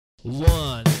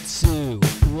1, 2,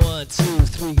 1, 2,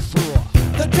 3, 4.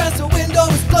 The dresser window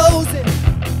is closing,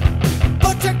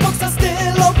 but checkbooks are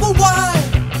still open wide.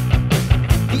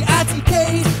 The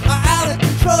ITKs are out of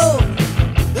control.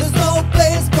 There's no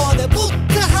place for their book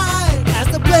to hide. As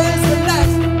the players relax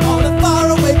on a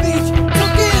faraway beach,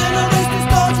 took in a race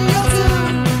nostalgia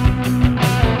too.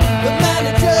 The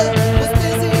manager was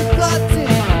busy plotting,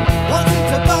 wanting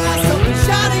to buy something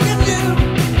shiny and new.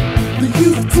 The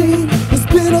youth team has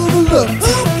been overlooked.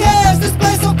 Who cares? This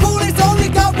place so cool, it's only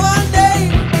got one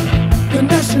name. The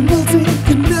national team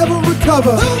can never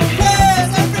recover. Who cares?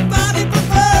 Everybody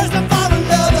prefers to follow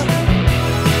another.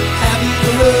 Have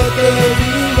you heard the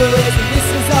rumors? This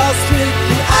is all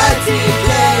strictly ITK.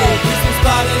 He's been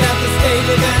spotted at the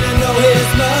stadium and I know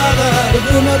his mother. The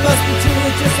rumor must be true,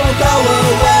 it just won't go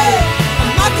away.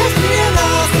 And my cashier and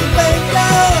Austin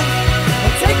Baker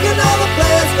are taking all the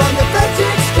players from the French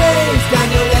exchange.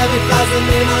 Daniel Levy flies them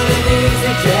in on an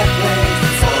easy jet plane.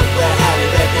 Somewhere Harry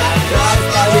Redknapp drives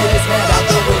by with his head out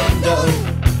the window.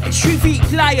 A terrific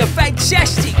player,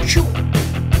 fantastic.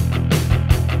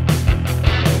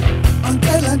 On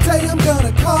deadline day I'm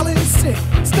gonna call in sick,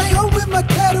 stay home with my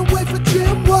cat and wait for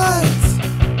Jim White.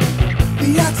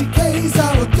 The ITKs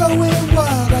are going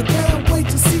wild, I can't wait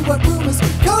to see what rumors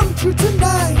come true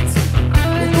tonight.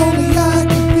 If only I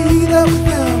could be there with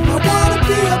them, I wanna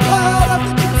be a part of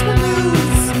the transfer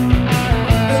news.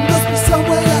 There must be some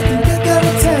way I can get their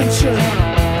attention.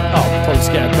 Oh, probably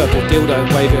just get a purple dildo and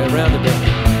wave it around a bit.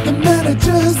 The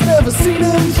manager's never seen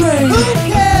him train. Who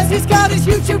cares? He's got his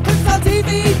YouTube clips on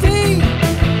DVD.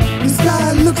 This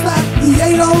guy looks like he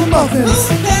ate all the muffins.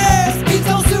 Who cares? He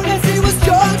told soon as he was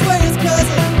George Wayne's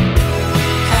cousin.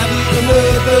 Have you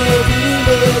heard the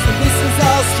rumors? And this is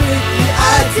all strictly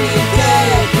ITK.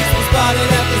 He's been spotted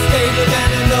at the stadium and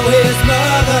I know his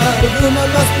mother. The rumor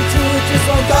must be true, it just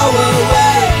won't go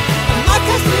away. And my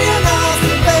cashier and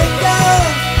Austin Baker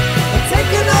are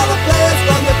taking all the players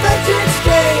from the French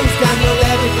exchange. Daniel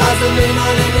Levy flies them in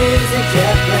on an easy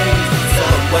jet plane.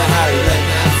 Somewhere Harry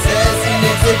Redknapp says he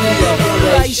needs to be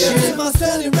operation. Tim are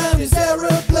standing round his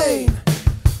aeroplane.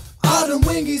 Arden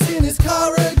Wingy's in his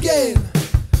car again.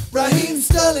 Raheem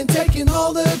Sterling taking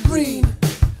all the green.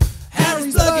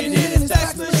 Harry's plugging in his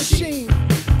fax machine.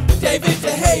 David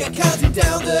De Gea counting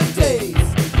down the days.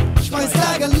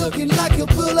 Schweinsteiger looking like he'll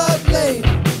pull up late.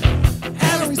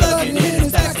 Harry's plugging in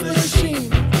his fax machine.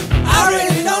 I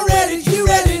read it, I'm ready, you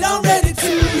read it, I'm ready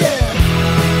too, yeah.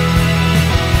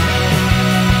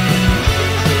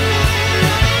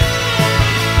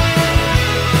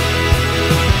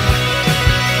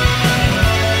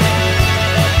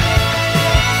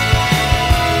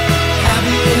 Have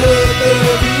you heard the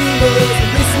rumors?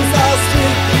 This is all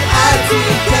strictly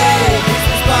ITK. He's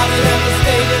been spotted at the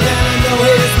stadium and I know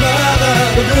his mother.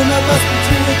 The rumor must be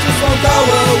true, it just won't go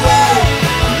away.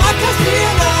 And my cashier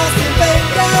and Austin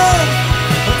Baker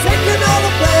are taking all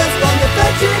the players from the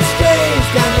French exchange.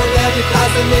 Daniel Levy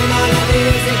flies them in on an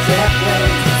easy jet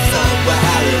plane. Somewhere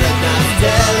Harry Redknapp's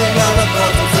telling all the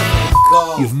mortals to f***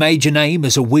 off. You've made your name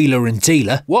as a wheeler and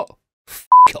dealer. What? F***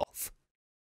 off.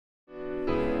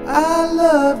 I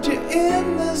loved you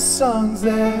in the songs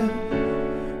that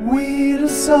we'd have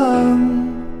sung.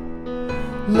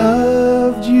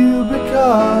 Loved you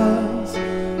because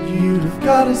you'd have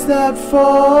got us that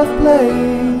fourth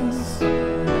place.